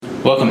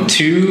Welcome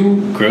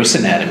to Gross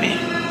Anatomy.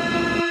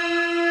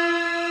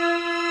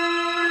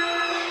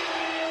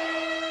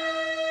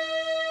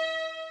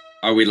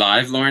 Are we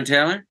live, Lauren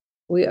Taylor?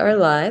 We are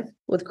live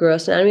with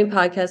Gross Anatomy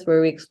podcast,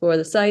 where we explore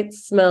the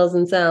sights, smells,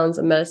 and sounds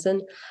of medicine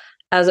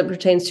as it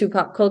pertains to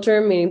pop culture,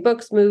 meaning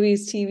books,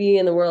 movies, TV,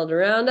 and the world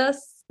around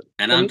us.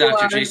 And I'm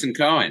Dr. Jason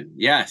Cohen.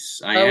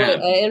 Yes, I am.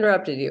 Wait, I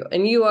interrupted you.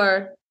 And you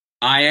are?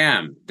 I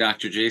am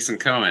Dr. Jason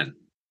Cohen.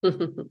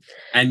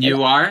 And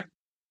you are?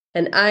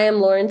 And I am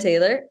Lauren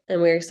Taylor,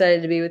 and we're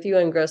excited to be with you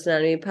on Gross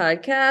Anatomy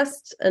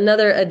podcast.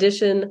 Another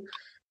edition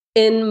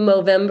in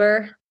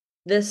Movember,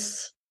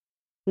 this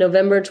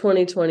November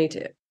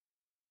 2022.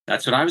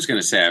 That's what I was going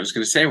to say. I was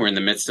going to say we're in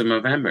the midst of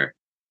November.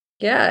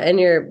 Yeah, and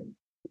your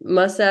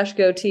mustache,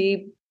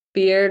 goatee,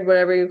 beard,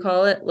 whatever you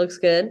call it, looks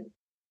good.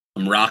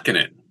 I'm rocking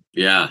it.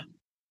 Yeah.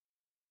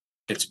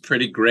 It's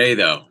pretty gray,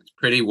 though. It's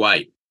pretty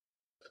white.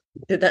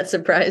 Did that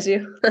surprise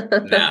you?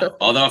 No.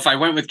 Although if I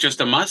went with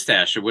just a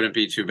mustache, it wouldn't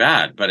be too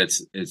bad. But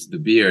it's the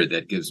beard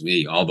that gives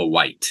me all the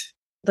white.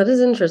 That is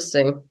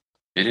interesting.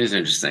 It is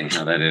interesting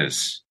how that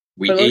is.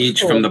 We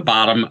age cool. From the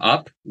bottom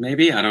up,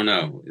 maybe? I don't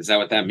know. Is that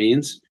what that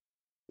means?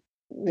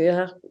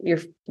 Yeah.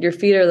 Your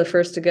feet are the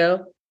first to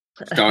go.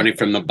 Starting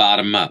from the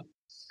bottom up.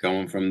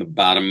 Going from the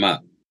bottom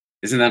up.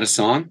 Isn't that a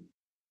song?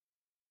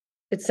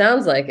 It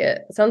sounds like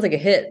it. It sounds like a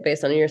hit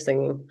based on your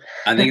singing.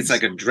 I think it's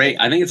like a Drake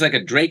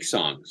Drake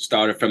song.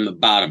 Started from the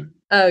bottom.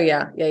 Oh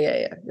yeah.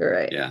 You're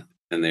right. Yeah.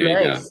 And there you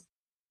go.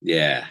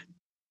 Yeah.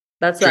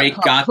 That's Drake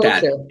got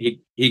culture. That.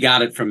 He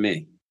got it from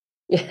me.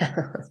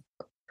 Yeah.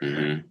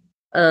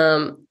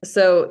 Mm-hmm.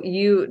 So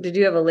did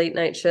you have a late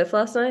night shift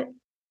last night?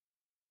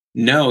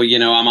 No,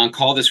 I'm on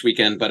call this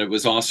weekend, but it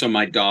was also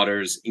my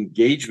daughter's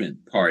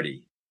engagement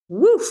party.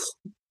 Woof.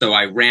 So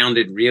I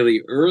rounded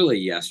really early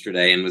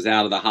yesterday and was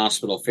out of the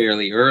hospital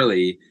fairly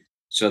early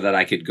so that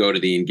I could go to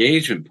the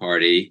engagement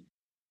party,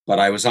 but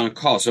I was on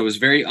call. So it was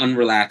very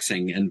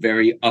unrelaxing and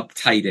very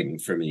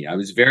uptighting for me. I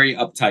was very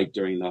uptight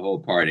during the whole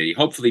party.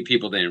 Hopefully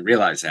people didn't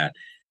realize that,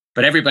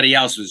 but everybody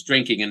else was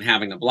drinking and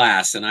having a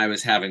blast, and I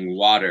was having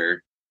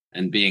water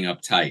and being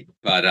uptight.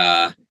 But,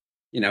 and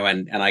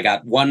I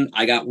got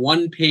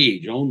one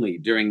page only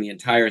during the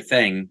entire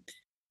thing,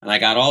 and I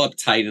got all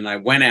uptight, and I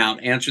went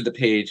out, answered the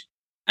page.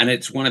 And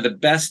it's one of the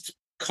best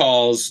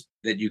calls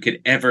that you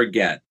could ever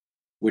get,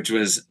 which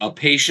was a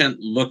patient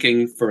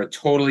looking for a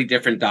totally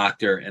different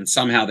doctor. And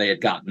somehow they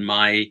had gotten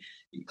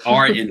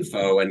our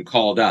info and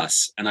called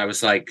us. And I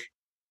was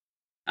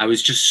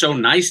just so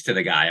nice to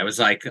the guy. I was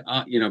like,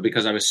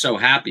 because I was so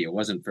happy it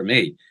wasn't for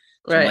me.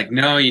 So right. I'm like,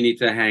 no, you need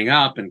to hang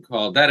up and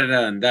call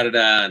da-da-da and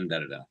da-da-da and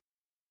da-da-da.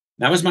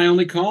 That was my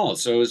only call.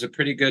 So it was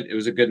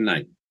a good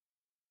night.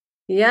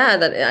 Yeah,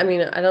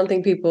 I don't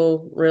think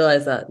people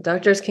realize that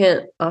doctors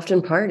can't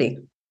often party.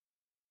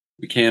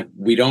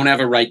 We don't have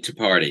a right to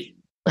party.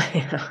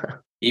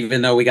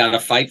 Even though we got to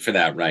fight for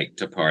that right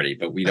to party,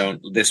 but we don't.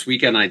 This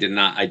weekend I do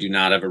not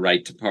have a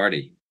right to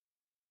party.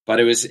 But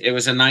it was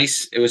a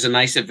nice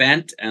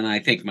event, and I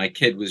think my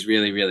kid was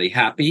really, really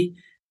happy,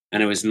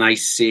 and it was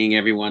nice seeing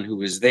everyone who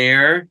was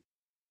there.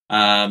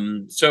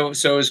 So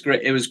it was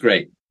great. It was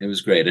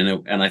great.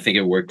 And I think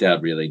it worked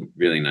out really,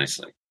 really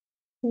nicely.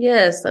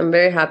 Yes, I'm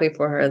very happy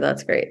for her.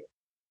 That's great.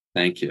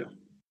 Thank you.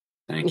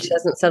 She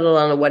hasn't settled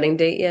on a wedding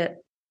date yet?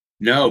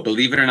 No,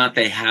 believe it or not,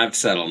 they have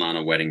settled on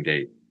a wedding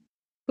date.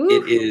 Ooh.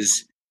 It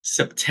is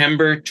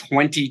September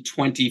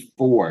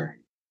 2024.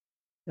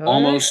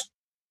 Almost,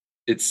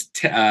 it's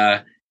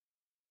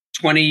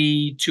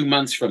 22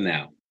 months from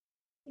now.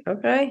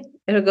 Okay.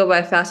 It'll go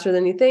by faster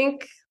than you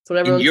think. That's what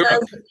everyone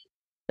says.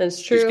 That's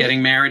true. She's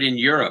getting married in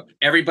Europe.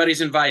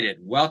 Everybody's invited.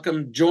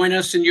 Welcome. Join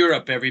us in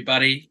Europe,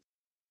 everybody.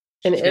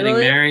 In Italy? Getting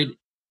married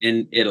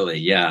in Italy.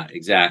 Yeah,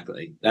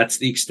 exactly. That's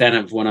the extent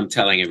of what I'm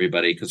telling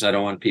everybody, because I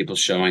don't want people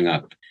showing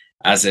up.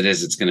 As it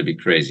is, it's going to be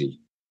crazy.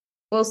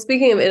 Well,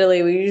 speaking of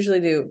Italy, we usually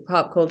do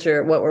pop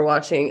culture, what we're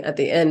watching at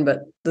the end,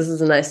 but this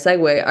is a nice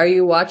segue. Are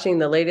you watching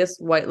the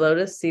latest White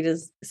Lotus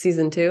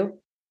season 2?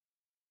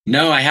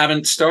 No, I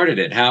haven't started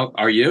it. How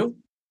are you?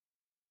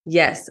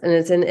 Yes, and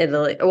it's in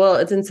Italy. Well,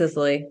 it's in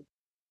Sicily.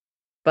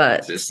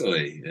 But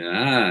Sicily.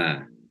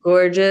 Yeah.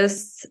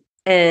 Gorgeous,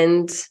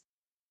 and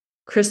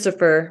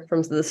Christopher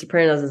from The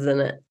Sopranos is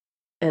in it,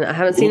 and I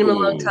haven't seen him in a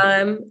long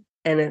time,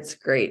 and it's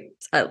great.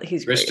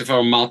 He's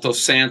Christopher great.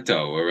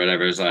 Maltosanto or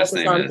whatever his last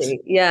name is.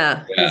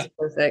 Yeah, he's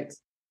perfect.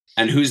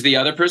 And who's the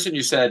other person?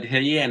 You said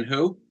he and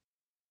who?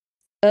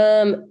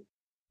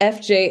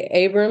 F.J.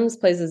 Abrams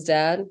plays his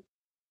dad.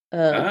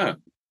 F.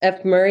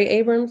 Murray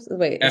Abrams.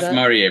 Wait,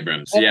 Murray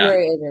Abrams. F.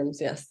 Murray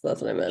Abrams. Yes,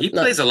 that's what I meant. He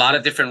plays a lot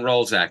of different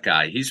roles. That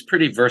guy. He's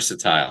pretty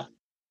versatile.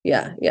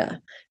 Yeah.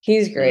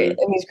 He's great,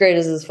 and he's great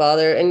as his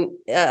father. And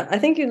yeah, I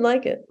think you'd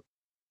like it.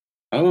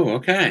 Oh,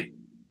 okay.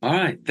 All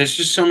right. There's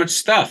just so much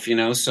stuff,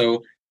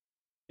 So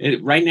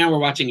right now we're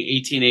watching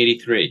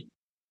 1883.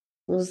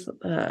 Is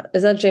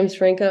that James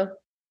Franco?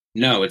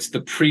 No, it's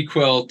the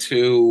prequel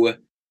to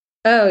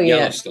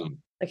Yellowstone.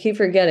 I keep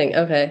forgetting.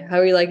 Okay, how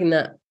are you liking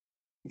that?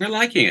 We're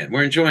liking it.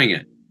 We're enjoying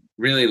it.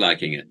 Really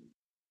liking it.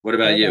 What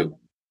about you?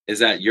 Is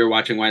that you're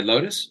watching White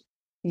Lotus?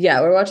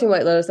 Yeah, we're watching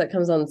White Lotus. That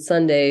comes on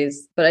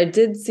Sundays. But I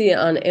did see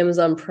on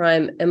Amazon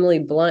Prime, Emily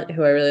Blunt,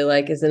 who I really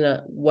like, is in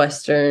a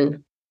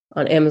Western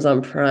on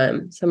Amazon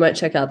Prime. So I might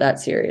check out that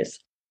series.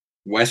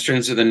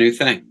 Westerns are the new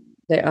thing.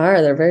 They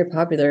are. They're very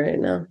popular right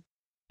now.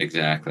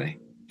 Exactly.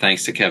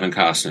 Thanks to Kevin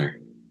Costner.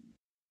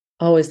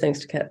 Always thanks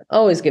to Kevin.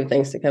 Always give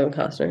thanks to Kevin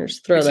Costner.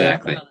 Just throw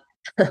Exactly.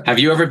 that out. Have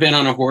you ever been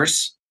on a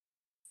horse?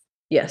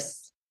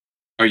 Yes.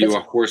 Are you a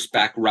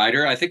horseback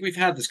rider? I think we've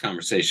had this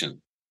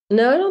conversation.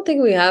 No, I don't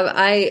think we have.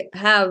 I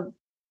have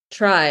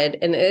tried,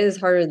 and it is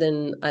harder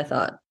than I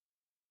thought.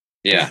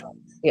 Yeah.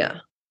 Yeah.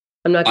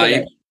 I'm not good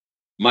at it.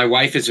 My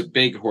wife is a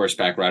big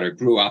horseback rider,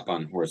 grew up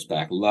on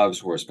horseback, loves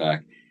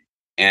horseback.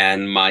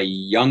 And my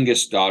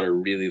youngest daughter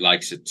really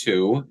likes it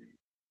too.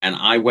 And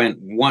I went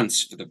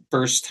once for the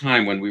first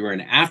time when we were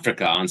in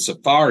Africa on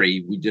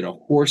safari. We did a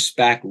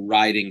horseback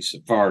riding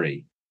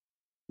safari,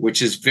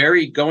 which is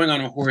going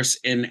on a horse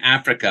in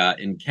Africa,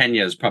 in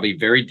Kenya, is probably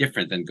very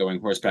different than going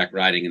horseback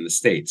riding in the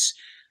States.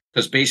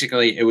 Because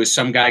basically it was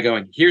some guy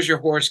going, here's your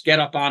horse, get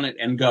up on it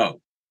and go.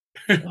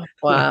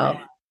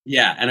 Wow.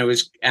 Yeah.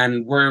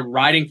 And we're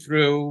riding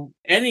through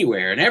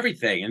anywhere and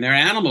everything, and there are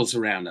animals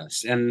around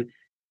us. And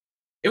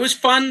it was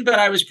fun, but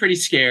I was pretty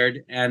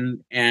scared.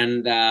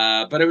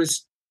 But it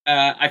was,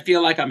 I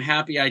feel like I'm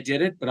happy I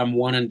did it, but I'm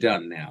one and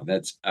done now.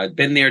 I've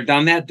been there,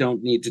 done that.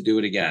 Don't need to do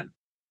it again.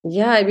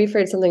 Yeah, I'd be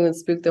afraid something would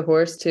spook the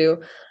horse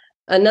too.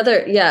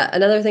 Another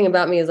thing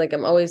about me is like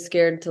I'm always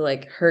scared to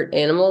like hurt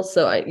animals.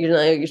 So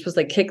you're supposed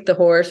to like kick the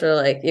horse or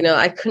like,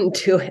 I couldn't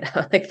do it.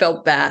 I like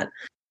felt bad.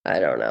 I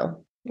don't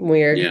know.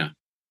 Weird. Yeah.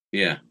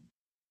 Yeah.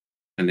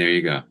 And there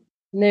you go.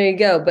 There you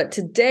go. But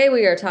today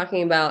we are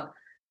talking about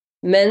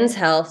men's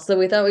health. So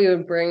we thought we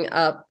would bring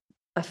up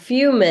a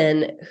few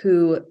men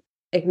who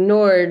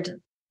ignored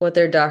what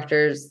their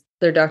doctor's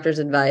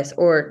advice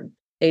or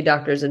a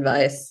doctor's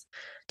advice.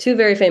 Two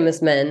very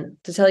famous men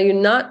to tell you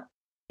not,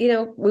 we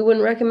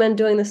wouldn't recommend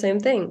doing the same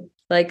thing.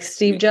 Like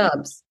Steve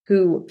Jobs,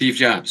 Steve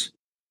Jobs.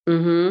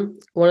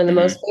 One of the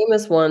most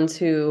famous ones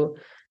who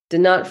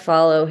did not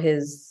follow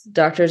his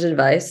doctor's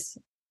advice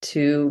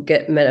to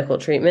get medical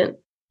treatment.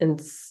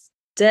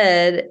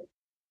 Instead,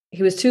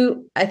 he was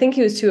too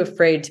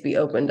afraid to be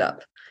opened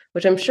up,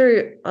 which I'm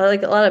sure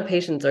like a lot of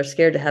patients are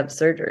scared to have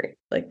surgery,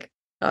 like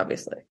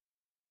obviously.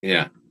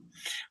 Yeah.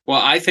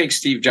 Well, I think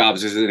Steve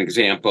Jobs is an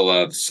example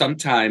of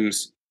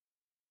sometimes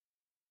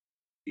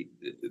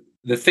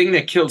the thing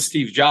that killed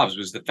Steve Jobs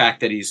was the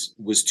fact that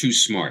was too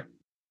smart.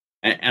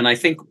 And I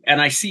think,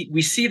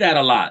 we see that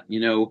a lot,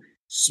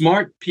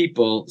 smart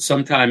people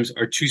sometimes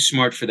are too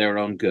smart for their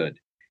own good.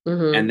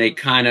 And they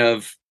kind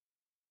of,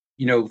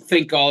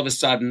 think all of a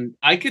sudden,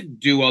 I could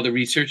do all the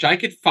research, I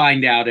could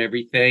find out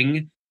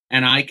everything,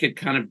 and I could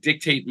kind of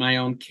dictate my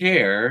own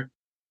care.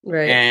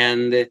 Right.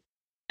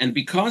 And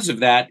because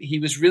of that, he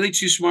was really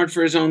too smart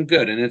for his own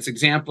good. And it's an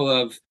example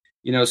of,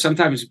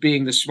 sometimes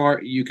being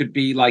you could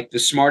be like the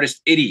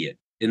smartest idiot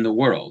in the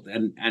world.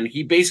 And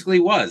he basically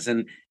was.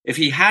 And if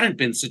he hadn't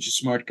been such a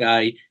smart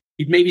guy,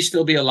 he'd maybe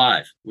still be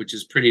alive, which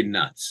is pretty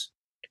nuts.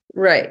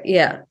 Right.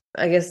 Yeah.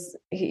 I guess,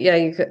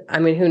 you could. I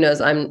mean, who knows?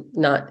 I'm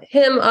not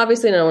him,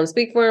 obviously, and I don't want to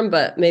speak for him,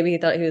 but maybe he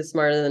thought he was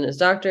smarter than his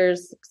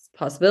doctors. It's a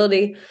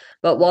possibility.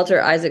 But Walter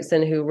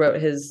Isaacson, who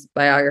wrote his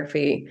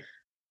biography,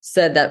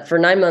 said that for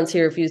 9 months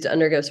he refused to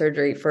undergo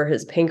surgery for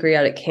his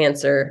pancreatic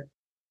cancer,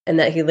 and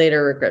that he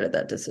later regretted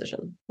that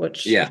decision,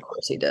 which of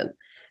course he did.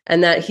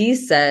 And that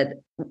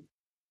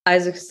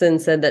Isaacson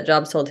said that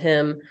Jobs told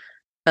him,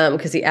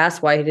 because he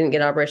asked why he didn't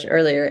get an operation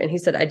earlier. And he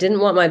said, I didn't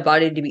want my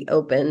body to be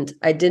opened.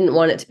 I didn't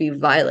want it to be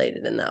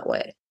violated in that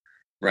way.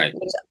 Right.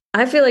 Which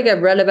I feel like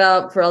I've read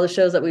about for all the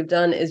shows that we've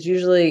done is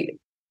usually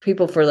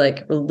people for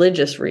like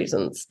religious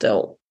reasons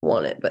don't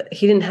want it. But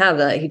he didn't have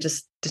that. He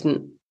just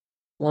didn't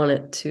want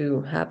it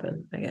to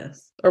happen, I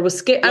guess. Or was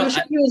scared. Well, I'm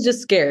sure he was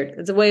just scared.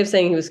 It's a way of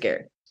saying he was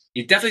scared.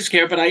 He's definitely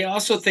scared. But I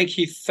also think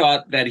he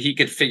thought that he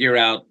could figure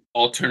out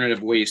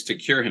alternative ways to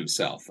cure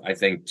himself, I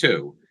think,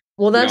 too.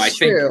 Well, that's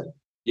true.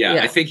 Yeah,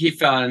 I think he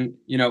found,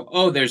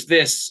 there's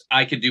this,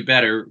 I could do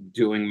better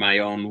doing my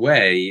own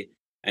way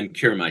and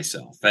cure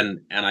myself.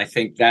 And I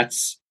think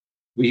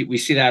we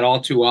see that all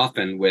too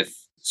often with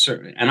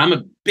certain, and I'm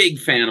a big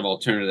fan of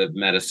alternative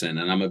medicine,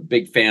 and I'm a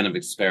big fan of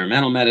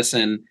experimental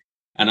medicine,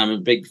 and I'm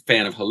a big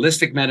fan of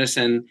holistic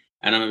medicine,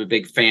 and I'm a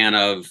big fan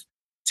of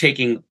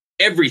taking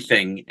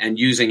everything and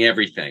using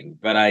everything.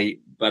 But I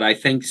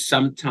think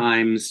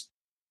sometimes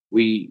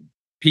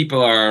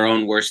people are our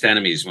own worst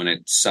enemies when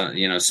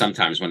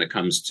sometimes when it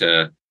comes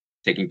to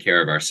taking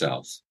care of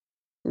ourselves.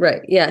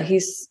 Right. Yeah.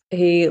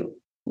 He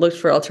looked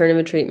for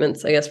alternative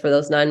treatments, I guess, for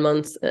those 9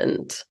 months.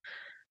 And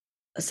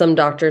some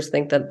doctors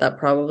think that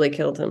probably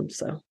killed him.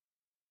 So,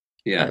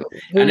 yeah.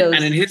 Who knows?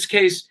 And in his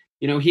case,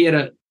 he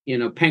had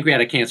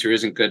pancreatic cancer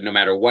isn't good no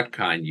matter what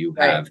kind you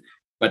have. Right.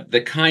 But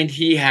the kind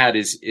he had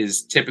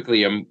is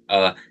typically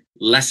a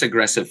less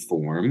aggressive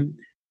form,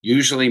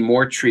 usually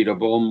more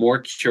treatable, more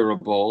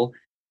curable.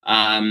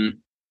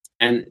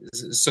 And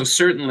so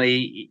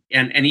certainly,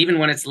 and even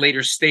when it's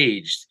later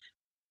staged,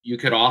 you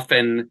could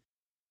often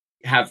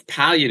have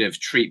palliative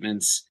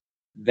treatments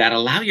that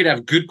allow you to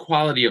have good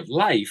quality of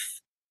life,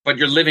 but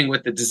you're living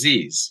with the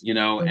disease,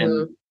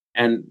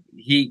 and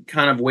he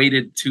kind of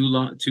waited too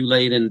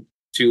late and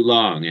too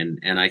long.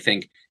 And I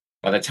think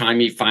by the time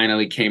he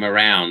finally came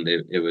around,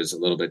 it was a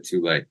little bit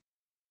too late.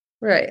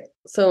 Right.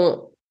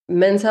 So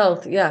men's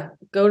health, yeah,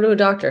 go to a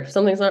doctor. If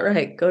something's not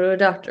right, go to a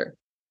doctor.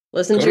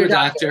 Listen to your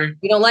doctor. If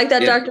you don't like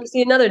that doctor,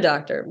 see another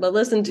doctor, but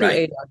listen to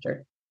a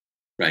doctor.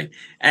 Right.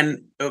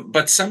 And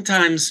but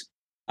sometimes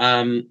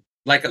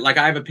like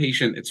I have a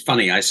patient, it's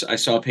funny, I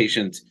saw a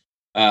patient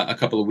a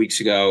couple of weeks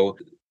ago,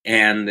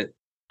 and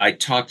I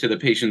talked to the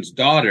patient's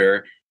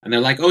daughter, and they're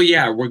like, "Oh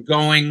yeah, we're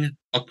going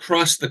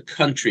across the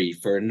country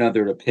for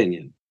another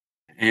opinion."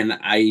 And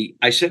I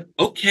said,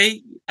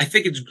 "Okay, I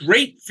think it's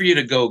great for you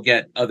to go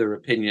get other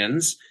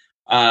opinions.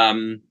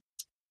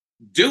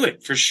 Do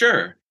it for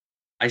sure."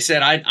 I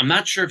said, I'm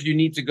not sure if you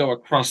need to go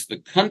across the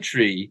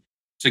country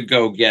to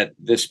go get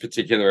this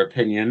particular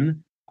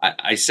opinion.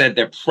 I said,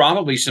 there are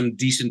probably some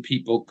decent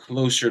people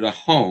closer to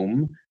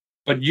home,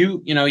 but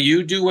you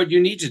do what you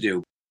need to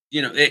do.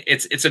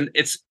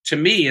 It's to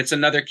me, it's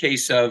another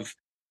case of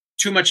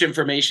too much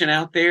information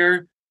out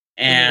there.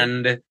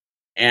 And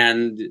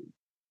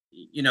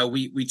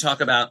we talk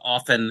about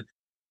often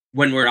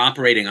when we're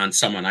operating on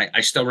someone.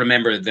 I still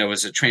remember there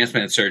was a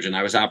transplant surgeon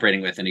I was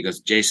operating with, and he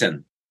goes,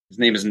 "Jason," his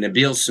name is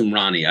Nabil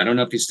Sumrani. I don't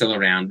know if he's still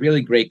around.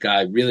 Really great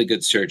guy, really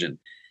good surgeon.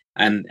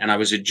 And I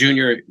was a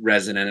junior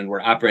resident, and we're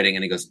operating,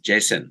 and he goes,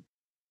 "Jason,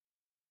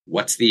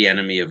 what's the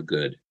enemy of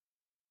good?"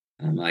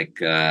 And I'm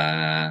like,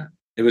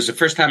 it was the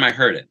first time I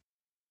heard it.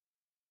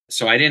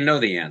 So I didn't know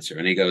the answer.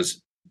 And he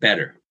goes,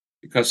 "Better."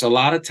 Because a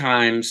lot of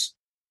times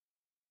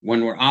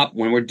when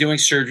we're doing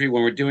surgery,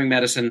 when we're doing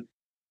medicine,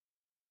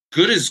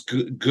 good is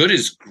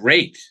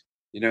great.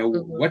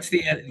 What's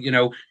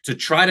the, to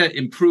try to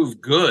improve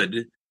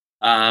good,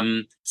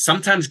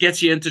 sometimes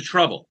gets you into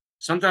trouble.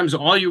 Sometimes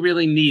all you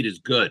really need is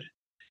good.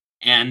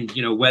 And,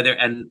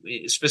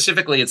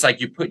 specifically, it's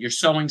like you're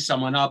sewing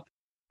someone up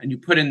and you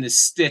put in this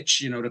stitch,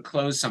 to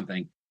close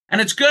something, and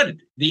it's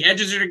good. The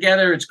edges are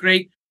together. It's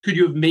great. Could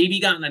you have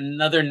maybe gotten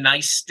another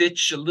nice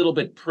stitch, a little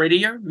bit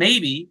prettier?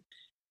 Maybe.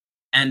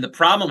 And the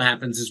problem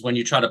happens is when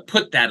you try to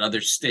put that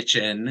other stitch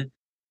in,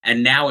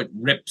 and now it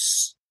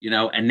rips,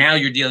 and now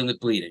you're dealing with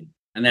bleeding.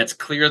 And that's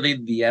clearly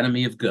the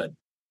enemy of good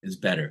is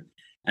better.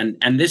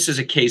 And this is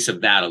a case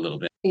of that a little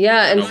bit.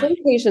 Yeah. And some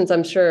patients,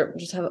 I'm sure,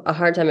 just have a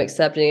hard time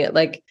accepting it.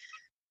 Like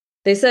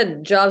they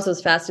said, Jobs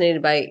was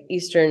fascinated by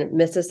Eastern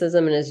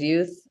mysticism in his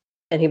youth,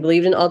 and he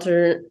believed in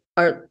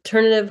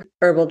alternative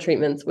herbal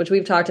treatments, which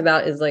we've talked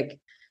about is like,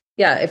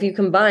 yeah, if you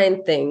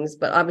combine things,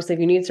 but obviously if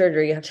you need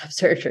surgery, you have to have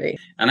surgery.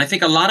 And I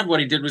think a lot of what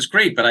he did was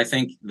great, but I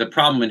think the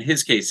problem in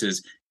his case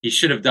is he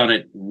should have done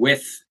it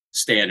with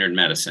standard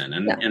medicine.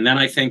 And then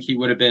I think he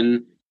would have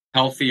been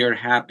healthier,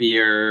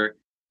 happier,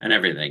 and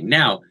everything.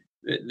 Now,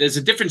 there's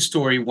a different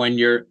story when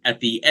you're at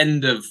the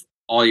end of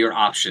all your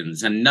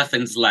options and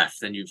nothing's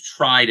left and you've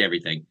tried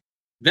everything.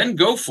 Then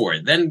go for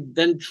it.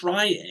 Then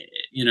try,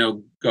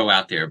 go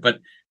out there.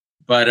 But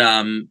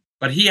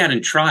he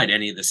hadn't tried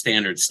any of the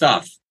standard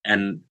stuff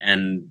and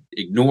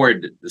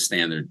ignored the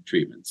standard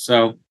treatment.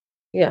 So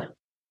yeah.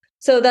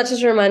 So that's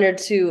just a reminder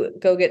to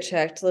go get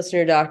checked, listen to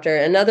your doctor.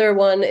 Another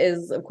one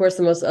is, of course,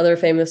 the most other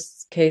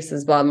famous case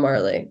is Bob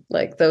Marley.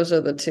 Like those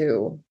are the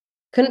two.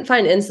 Couldn't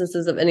find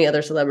instances of any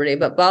other celebrity,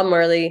 but Bob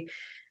Marley,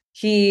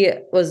 he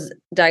was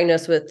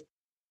diagnosed with,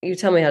 you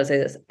tell me how to say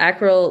this,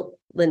 acral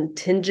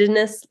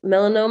lentiginous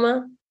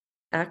melanoma.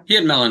 He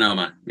had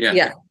melanoma. Yeah.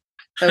 Yeah.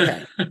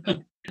 Okay.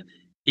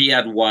 He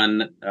had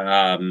one.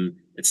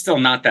 It's still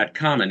not that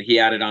common. He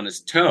had it on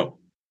his toe.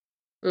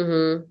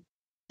 Mm-hmm.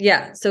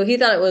 Yeah. So he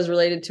thought it was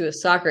related to a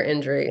soccer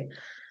injury.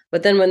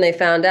 But then when they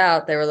found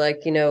out, they were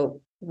like,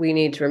 we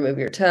need to remove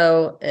your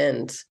toe.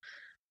 And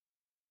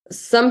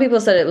some people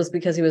said it was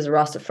because he was a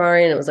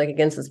Rastafarian. It was like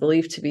against his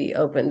belief to be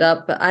opened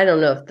up. But I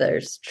don't know if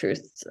there's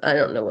truth. I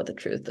don't know what the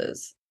truth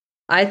is.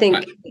 I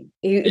think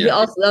he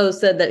also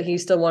said that he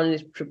still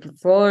wanted to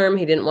perform.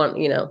 He didn't want,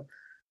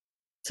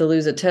 to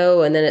lose a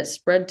toe. And then it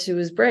spread to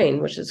his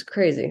brain, which is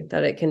crazy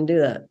that it can do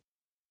that.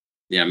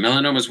 Yeah,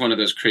 melanoma is one of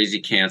those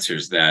crazy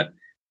cancers that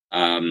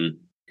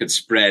could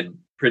spread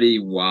pretty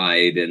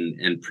wide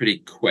and pretty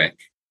quick.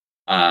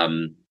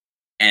 And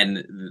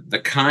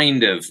the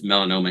kind of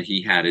melanoma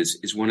he had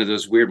is one of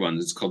those weird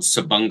ones. It's called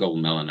subungual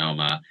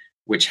melanoma,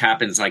 which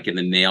happens like in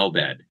the nail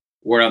bed.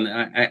 Or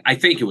I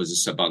think it was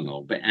a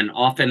subungual, and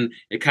often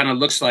it kind of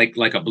looks like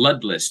a blood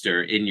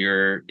blister in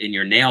your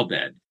nail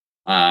bed.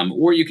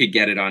 Or you could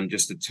get it on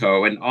just a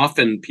toe. And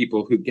often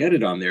people who get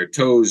it on their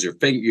toes or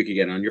finger, you could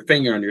get it on your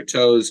finger, on your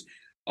toes.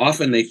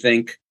 Often they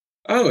think,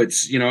 oh,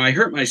 it's, I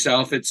hurt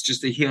myself. It's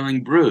just a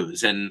healing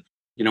bruise. And,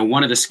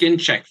 one of the skin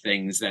check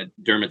things that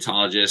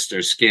dermatologists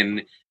or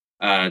skin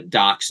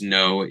docs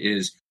know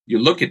is you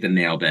look at the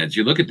nail beds,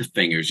 you look at the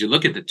fingers, you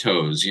look at the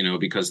toes,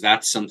 because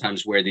that's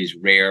sometimes where these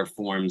rare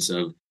forms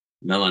of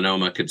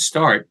melanoma could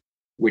start,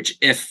 which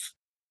if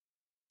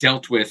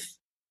dealt with,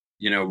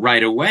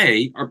 right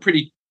away are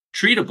pretty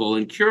treatable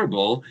and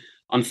curable.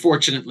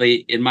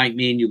 Unfortunately, it might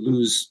mean you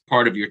lose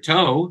part of your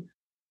toe,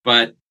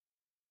 but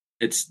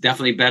it's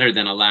definitely better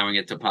than allowing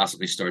it to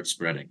possibly start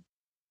spreading.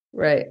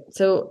 Right.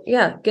 So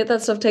yeah, get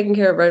that stuff taken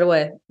care of right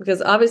away,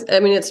 because obviously, I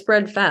mean, it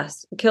spread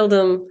fast. It killed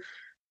him,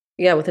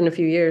 yeah, within a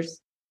few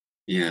years.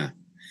 Yeah.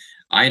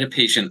 I had a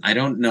patient, I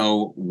don't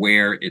know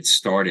where it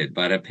started,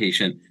 but a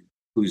patient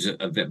who's,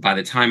 by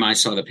the time I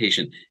saw the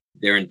patient,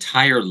 their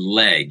entire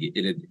leg,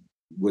 it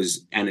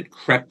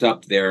crept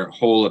up their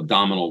whole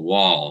abdominal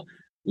wall,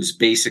 was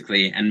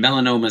basically, and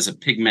melanoma is a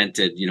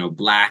pigmented,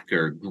 black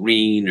or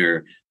green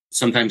or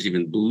sometimes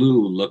even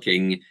blue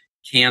looking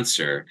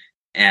cancer.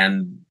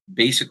 And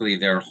basically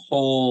their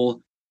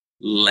whole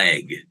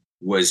leg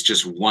was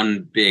just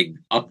one big,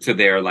 up to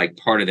their, like,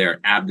 part of their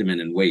abdomen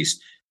and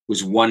waist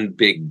was one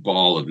big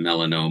ball of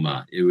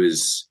melanoma. It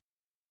was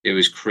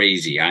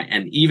crazy.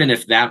 And even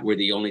if that were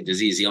the only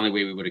disease, the only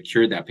way we would have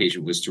cured that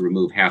patient was to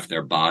remove half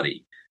their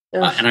body.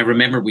 And I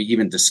remember we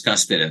even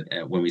discussed it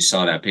when we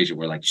saw that patient.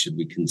 We're like, should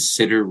we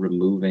consider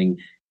removing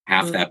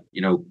half that,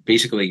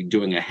 basically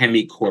doing a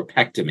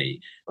hemicorpectomy,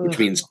 which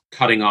means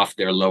cutting off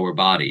their lower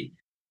body.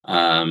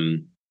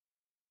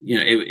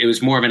 It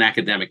was more of an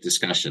academic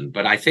discussion,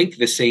 but I think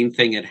the same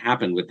thing had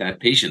happened with that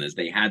patient, as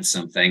they had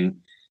something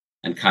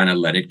and kind of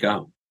let it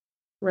go.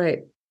 Right.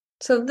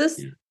 So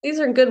these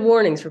are good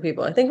warnings for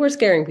people. I think we're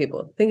scaring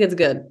people. I think it's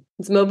good.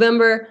 It's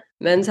Movember,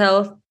 men's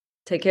health.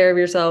 Take care of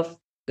yourself.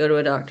 Go to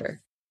a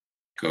doctor.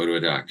 Go to a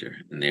doctor.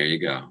 And there you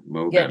go.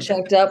 Movember. Get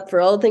checked up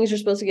for all the things you're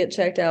supposed to get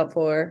checked out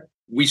for.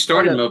 We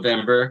started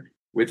Movember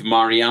with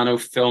Mariano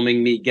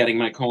filming me getting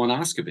my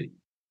colonoscopy.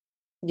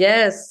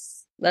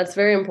 Yes, that's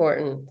very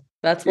important.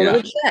 That's one of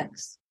the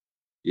checks.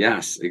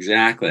 Yes,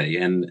 exactly.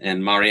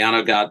 And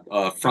Mariano got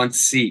a front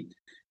seat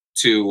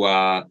to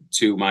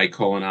my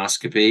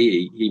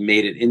colonoscopy. He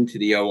made it into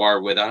the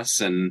OR with us,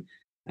 and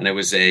it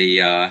was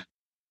I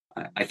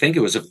think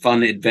it was a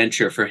fun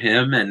adventure for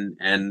him,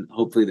 and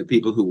hopefully the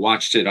people who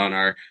watched it on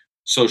our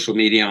social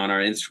media, on our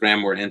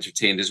Instagram, were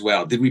entertained as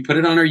well. Did we put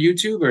it on our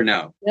YouTube or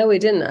no? No, we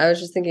didn't. I was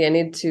just thinking I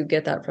need to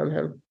get that from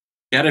him.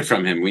 Get it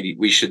from him.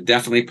 We should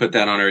definitely put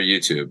that on our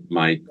YouTube.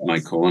 My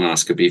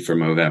colonoscopy for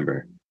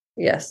Movember.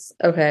 Yes.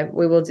 Okay.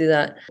 We will do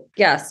that.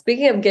 Yeah.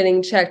 Speaking of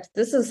getting checked,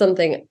 this is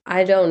something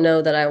I don't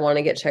know that I want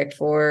to get checked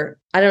for.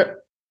 I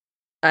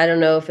don't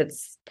know if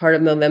it's part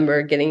of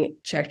Movember getting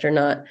checked or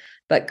not,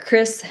 but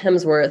Chris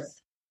Hemsworth,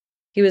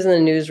 he was in the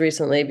news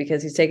recently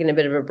because he's taking a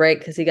bit of a break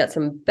because he got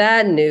some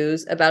bad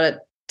news about a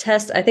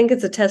test. I think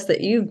it's a test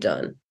that you've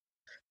done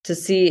to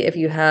see if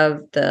you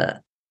have the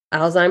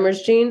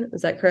Alzheimer's gene.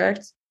 Is that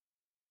correct?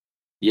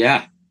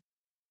 Yeah.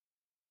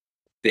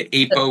 The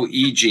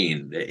ApoE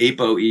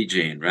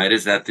gene, right?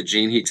 Is that the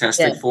gene he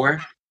tested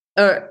for?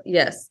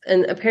 Yes.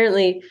 And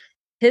apparently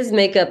his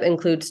makeup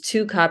includes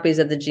 2 copies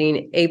of the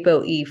gene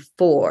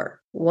ApoE4,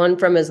 one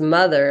from his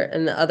mother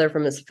and the other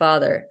from his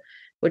father,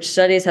 which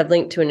studies have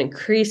linked to an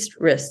increased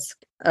risk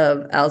of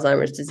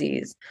Alzheimer's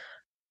disease.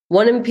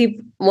 1 in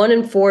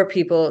 4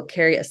 people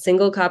carry a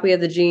single copy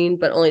of the gene,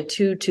 but only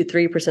 2 to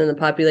 3% of the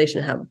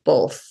population have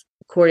both,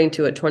 according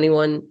to a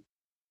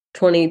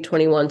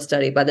 2021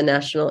 study by the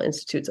National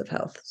Institutes of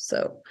Health.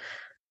 So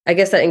I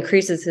guess that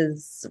increases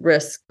his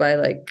risk by,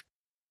 like,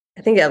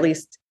 I think at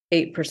least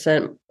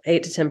 8%,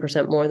 8 to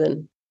 10% more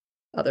than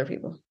other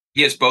people.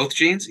 He has both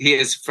genes? He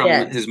is from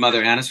his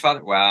mother and his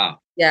father? Wow.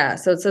 Yeah.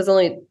 So it says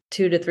only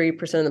 2 to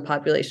 3% of the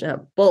population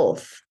have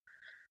both.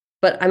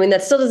 But I mean,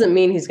 that still doesn't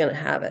mean he's going to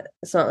have it.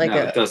 It's not like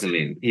it doesn't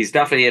mean he's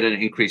definitely at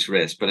an increased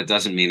risk, but it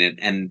doesn't mean it.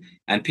 And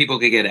people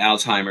could get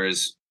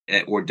Alzheimer's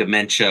or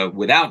dementia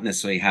without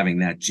necessarily having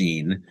that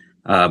gene.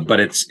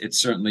 But it's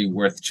certainly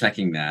worth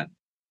checking that.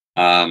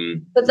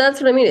 But that's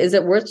what I mean. Is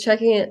it worth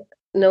checking it,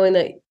 knowing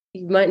that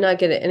you might not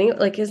get it any?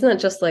 Like, isn't that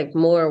just like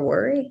more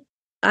worry?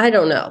 I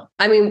don't know.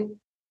 I mean,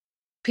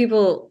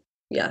 people,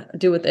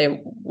 do what they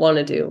want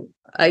to do.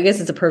 I guess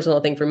it's a personal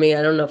thing for me.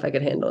 I don't know if I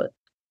could handle it.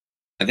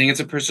 I think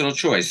it's a personal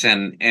choice,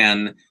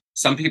 and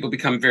some people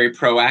become very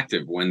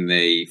proactive when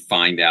they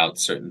find out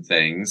certain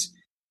things,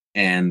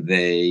 and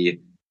they,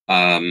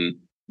 there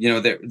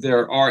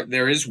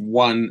is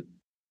one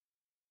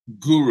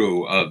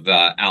guru of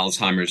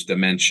Alzheimer's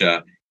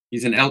dementia.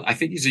 I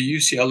think he's a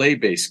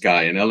UCLA based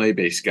guy, an LA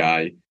based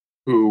guy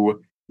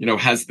who,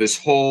 has this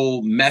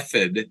whole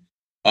method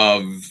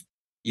of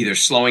either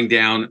slowing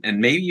down and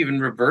maybe even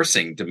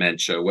reversing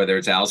dementia, whether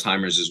it's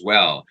Alzheimer's as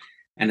well.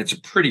 And it's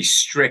a pretty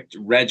strict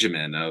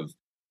regimen of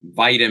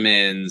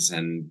vitamins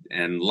and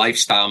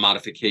lifestyle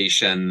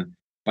modification.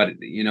 But,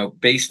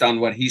 based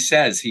on what he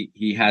says,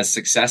 he has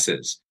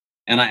successes.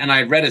 And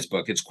I read his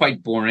book. It's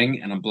quite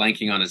boring, and I'm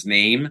blanking on his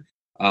name.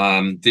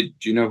 Do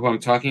you know who I'm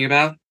talking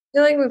about? I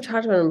feel like we've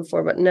talked about him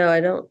before, but no,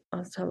 I don't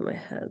off the top of my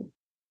head.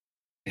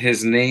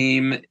 His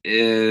name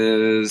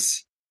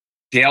is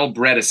Dale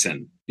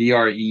Bredesen,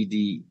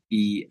 Bredesen.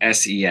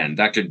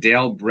 Dr.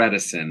 Dale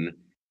Bredesen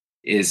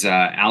is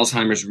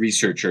Alzheimer's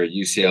researcher at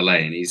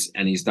UCLA,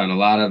 and he's done a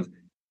lot of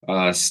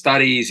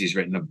studies. He's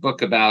written a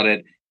book about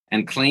it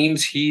and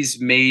claims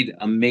he's made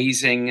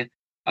amazing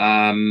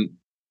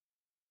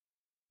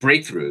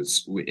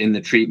breakthroughs in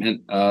the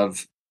treatment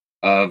of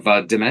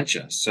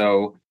dementia.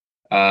 So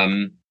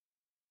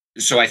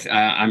So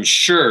I'm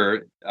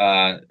sure,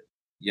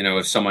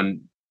 if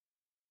someone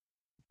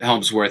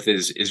Helmsworth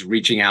is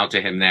reaching out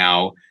to him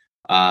now,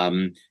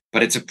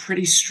 but it's a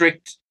pretty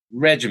strict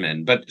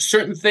regimen. But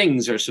certain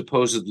things are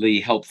supposedly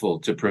helpful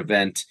to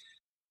prevent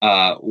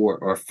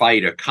or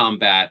fight or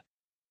combat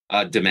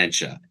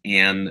dementia,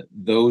 and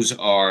those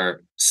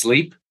are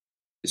sleep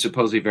is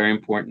supposedly very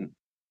important.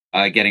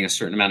 Getting a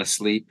certain amount of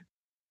sleep,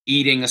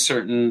 eating a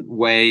certain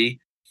way,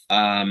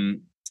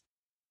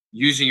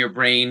 using your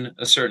brain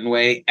a certain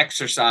way,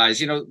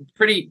 exercise.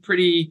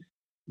 Pretty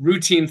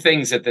routine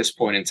things at this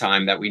point in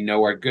time that we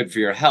know are good for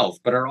your health,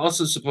 but are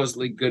also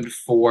supposedly good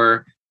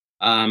for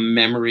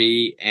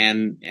memory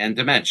and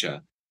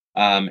dementia.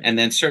 And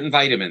then certain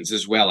vitamins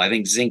as well. I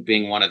think zinc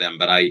being one of them,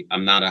 but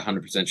I'm not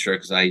 100% sure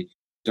because I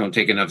don't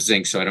take enough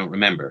zinc, so I don't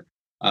remember.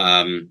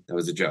 That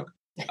was a joke.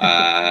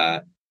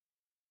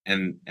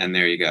 And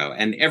there you go.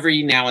 And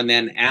every now and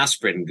then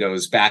aspirin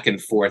goes back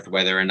and forth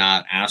whether or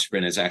not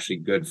aspirin is actually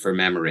good for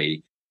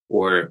memory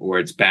or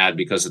it's bad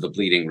because of the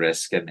bleeding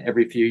risk. And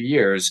every few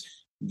years,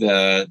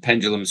 the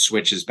pendulum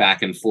switches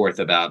back and forth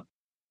about,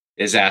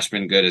 is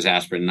aspirin good, is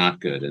aspirin not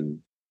good? And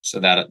so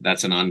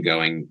that's an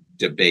ongoing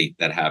debate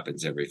that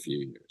happens every few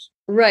years.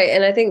 Right.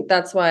 And I think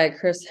that's why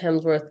Chris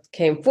Hemsworth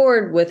came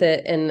forward with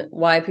it, and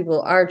why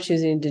people are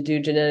choosing to do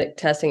genetic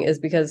testing is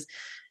because,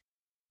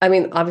 I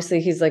mean, obviously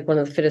he's like one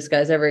of the fittest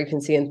guys ever you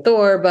can see in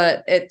Thor,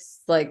 but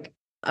it's like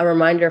a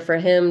reminder for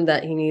him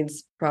that he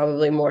needs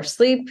probably more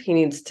sleep. He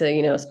needs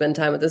to, spend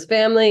time with his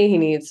family. He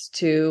needs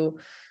to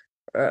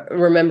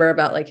remember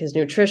about like his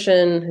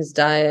nutrition, his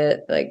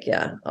diet, like,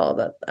 yeah, all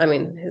that. I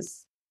mean,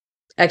 his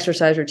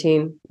exercise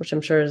routine, which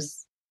I'm sure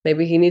is,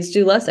 maybe he needs to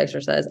do less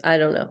exercise. I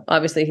don't know.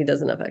 Obviously he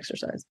does enough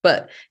exercise,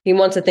 but he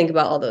wants to think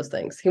about all those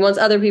things. He wants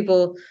other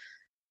people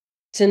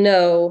to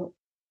know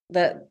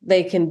that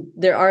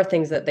there are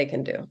things that they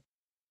can do.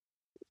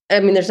 I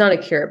mean, there's not a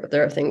cure, but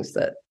there are things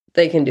that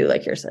they can do,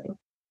 like you're saying.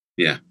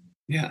 Yeah.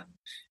 Yeah.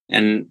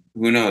 And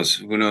who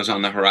knows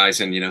on the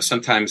horizon,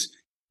 sometimes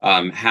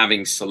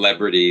having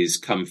celebrities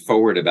come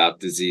forward about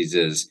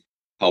diseases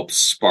helps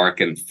spark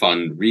and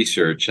fund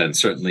research, and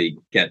certainly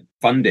get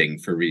funding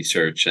for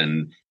research,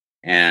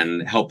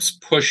 and helps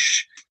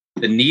push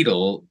the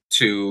needle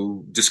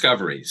to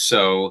discovery.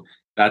 So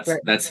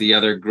that's the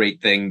other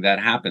great thing that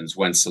happens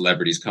when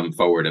celebrities come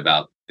forward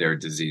about their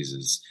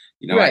diseases.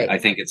 Right. I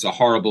think it's a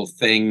horrible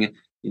thing,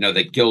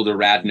 that Gilda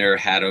Radner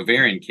had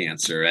ovarian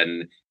cancer,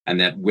 and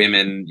that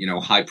women,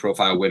 high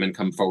profile women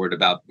come forward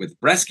with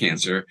breast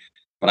cancer.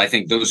 But I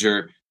think those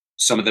are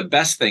some of the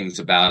best things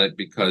about it,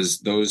 because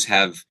those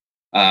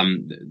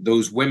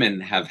women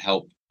have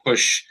helped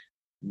push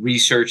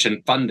research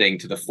and funding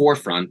to the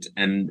forefront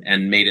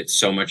and made it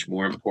so much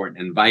more important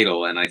and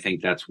vital. And I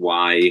think that's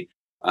why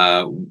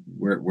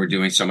we're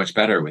doing so much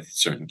better with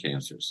certain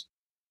cancers.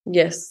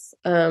 Yes,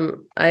 I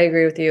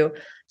agree with you.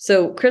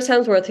 So Chris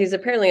Hemsworth, he's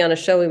apparently on a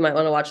show we might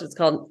want to watch. It's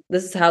called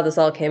This Is How This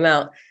All Came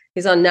Out.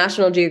 He's on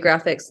National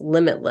Geographic's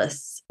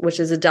Limitless, which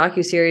is a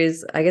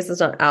docuseries. I guess it's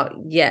not out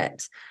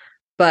yet,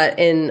 but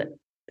in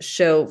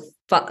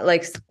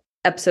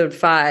episode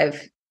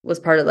 5 was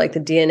part of like the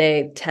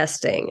DNA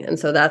testing. And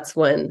so that's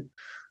when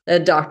a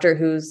doctor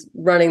who's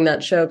running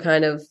that show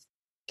kind of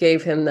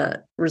gave him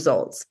that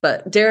results.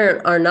 But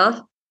Darren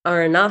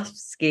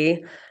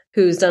Aronofsky,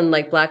 who's done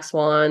like Black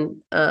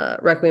Swan,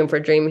 Requiem for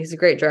a Dream, he's a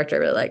great director. I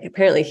really like.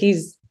 Apparently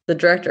he's the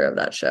director of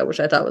that show, which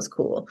I thought was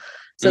cool.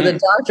 So the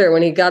doctor,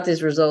 when he got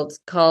these results,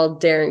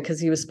 called Darren because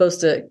he was supposed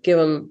to give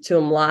them to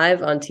him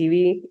live on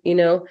TV,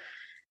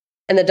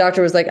 and the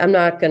doctor was like, I'm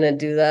not going to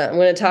do that. I'm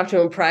going to talk to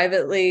him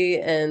privately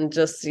and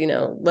just,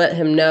 let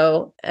him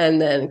know.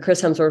 And then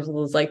Chris Hemsworth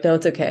was like, no,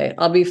 it's okay.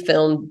 I'll be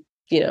filmed.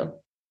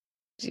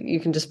 You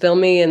can just film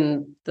me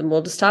and then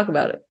we'll just talk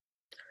about it.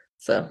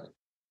 So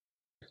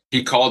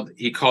he called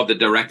the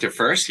director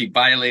first. He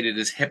violated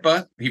his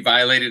HIPAA. He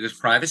violated his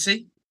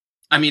privacy.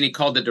 I mean, he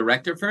called the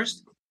director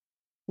first.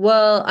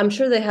 Well, I'm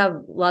sure they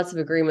have lots of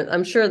agreements.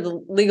 I'm sure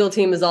the legal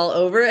team is all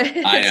over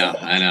it.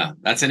 I know.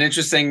 That's an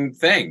interesting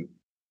thing.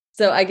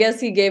 So I guess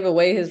he gave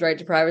away his right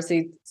to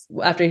privacy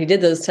after he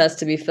did those tests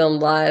to be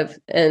filmed live.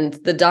 And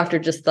the doctor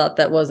just thought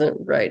that wasn't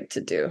right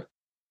to do.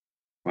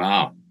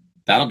 Wow.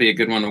 That'll be a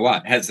good one to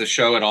watch. Has the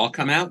show at all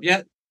come out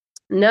yet?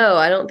 No,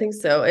 I don't think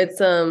so.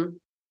 It's,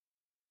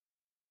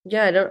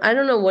 yeah, I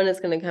don't know when it's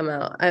going to come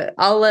out.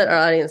 I'll let our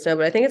audience know,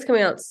 but I think it's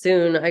coming out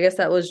soon. I guess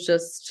that was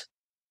just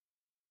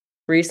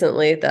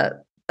recently that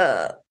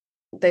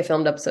they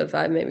filmed episode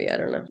 5, maybe. I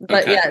don't know.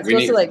 But okay. yeah, it's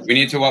supposed to like we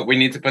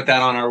need to put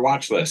that on our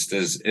watch list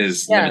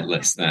is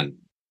Limitless then.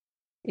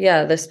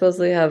 Yeah, they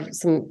supposedly have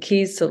some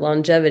keys to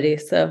longevity,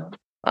 so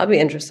I'll be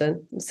interested.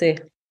 We'll see.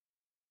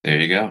 There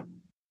you go.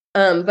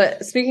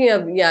 But speaking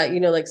of,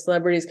 like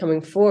celebrities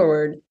coming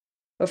forward,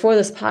 before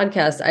this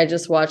podcast, I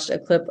just watched a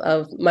clip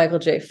of Michael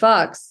J.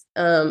 Fox.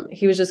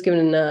 He was just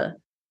given the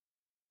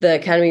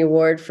Academy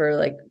Award for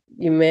like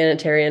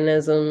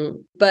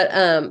humanitarianism.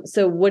 But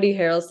so Woody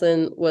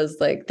Harrelson was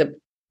like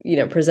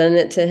presented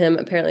it to him.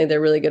 Apparently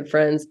they're really good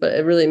friends, but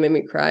it really made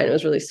me cry and it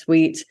was really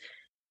sweet.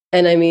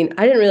 And I mean,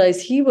 I didn't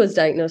realize he was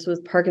diagnosed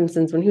with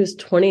Parkinson's when he was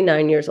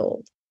 29 years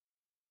old.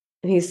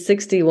 And he's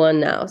 61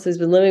 now. So he's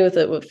been living with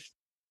it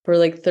for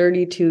like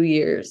 32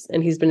 years.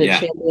 And he's been a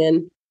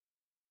champion.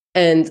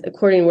 And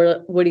according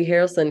to Woody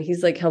Harrelson,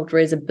 he's like helped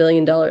raise $1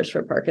 billion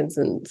for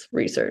Parkinson's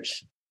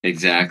research.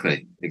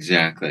 Exactly.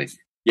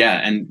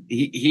 Yeah, and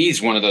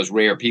he's one of those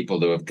rare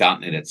people to have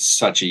gotten it at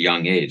such a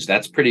young age.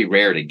 That's pretty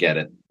rare to get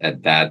it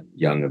at that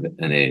young of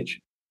an age.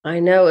 I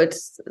know,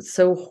 it's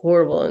so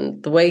horrible,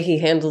 and the way he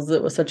handles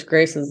it with such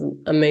grace is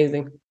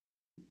amazing.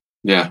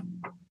 Yeah.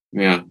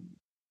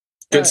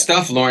 Good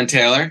stuff, Lauren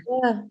Taylor.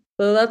 Yeah,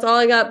 so that's all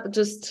I got. But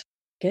just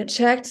get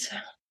checked.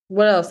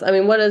 What else? I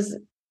mean,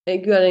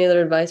 you got any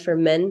other advice for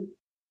men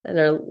in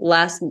our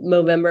last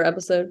Movember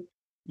episode?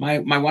 My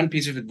one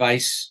piece of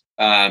advice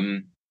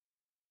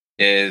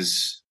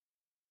is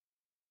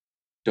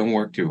don't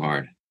work too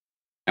hard.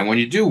 And when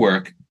you do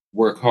work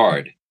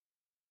hard.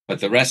 But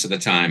the rest of the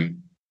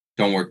time,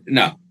 don't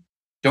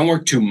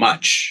work too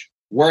much.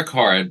 Work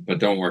hard, but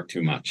don't work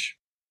too much.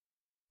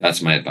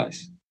 That's my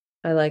advice.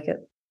 I like it.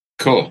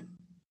 Cool.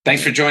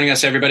 Thanks for joining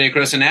us, everybody, at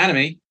Gross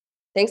Anatomy.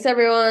 Thanks,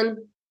 everyone.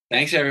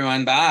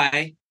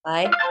 Bye.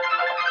 Bye.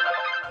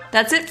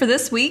 That's it for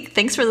this week.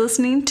 Thanks for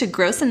listening to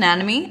Gross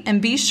Anatomy,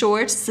 and be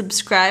sure to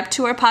subscribe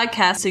to our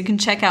podcast so you can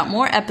check out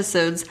more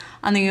episodes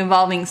on the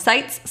evolving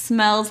sights,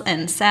 smells,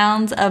 and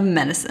sounds of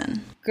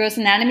medicine. Gross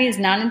Anatomy is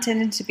not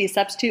intended to be a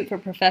substitute for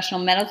professional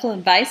medical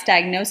advice,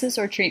 diagnosis,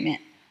 or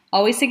treatment.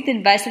 Always seek the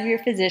advice of your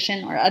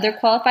physician or other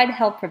qualified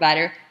health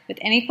provider with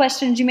any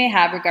questions you may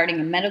have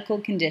regarding a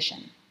medical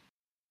condition.